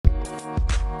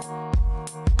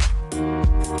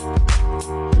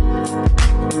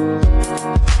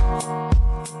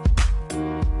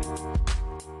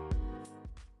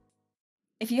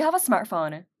If you have a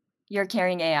smartphone, you're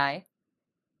carrying AI.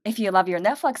 If you love your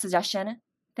Netflix suggestion,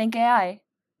 think AI.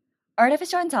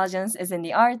 Artificial intelligence is in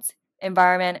the arts,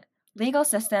 environment, legal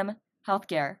system,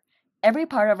 healthcare, every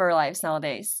part of our lives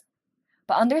nowadays.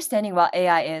 But understanding what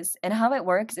AI is and how it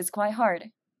works is quite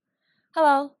hard.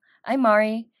 Hello, I'm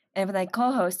Mari, and with my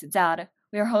co-host Dad,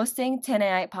 we are hosting 10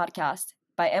 AI podcast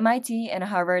by MIT and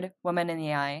Harvard Women in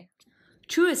AI.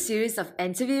 Through a series of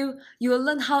interviews, you will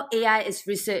learn how AI is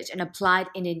researched and applied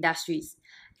in industries.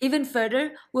 Even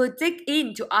further, we'll dig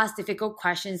in to ask difficult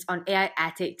questions on AI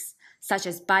ethics, such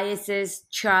as biases,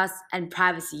 trust, and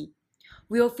privacy.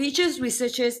 We will feature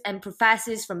researchers and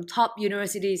professors from top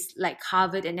universities like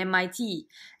Harvard and MIT,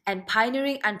 and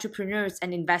pioneering entrepreneurs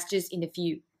and investors in the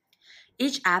field.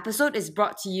 Each episode is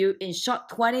brought to you in short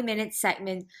 20-minute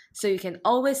segments so you can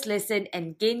always listen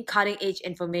and gain cutting-edge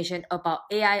information about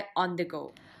AI on the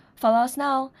go. Follow us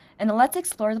now, and let's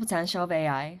explore the potential of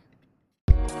AI.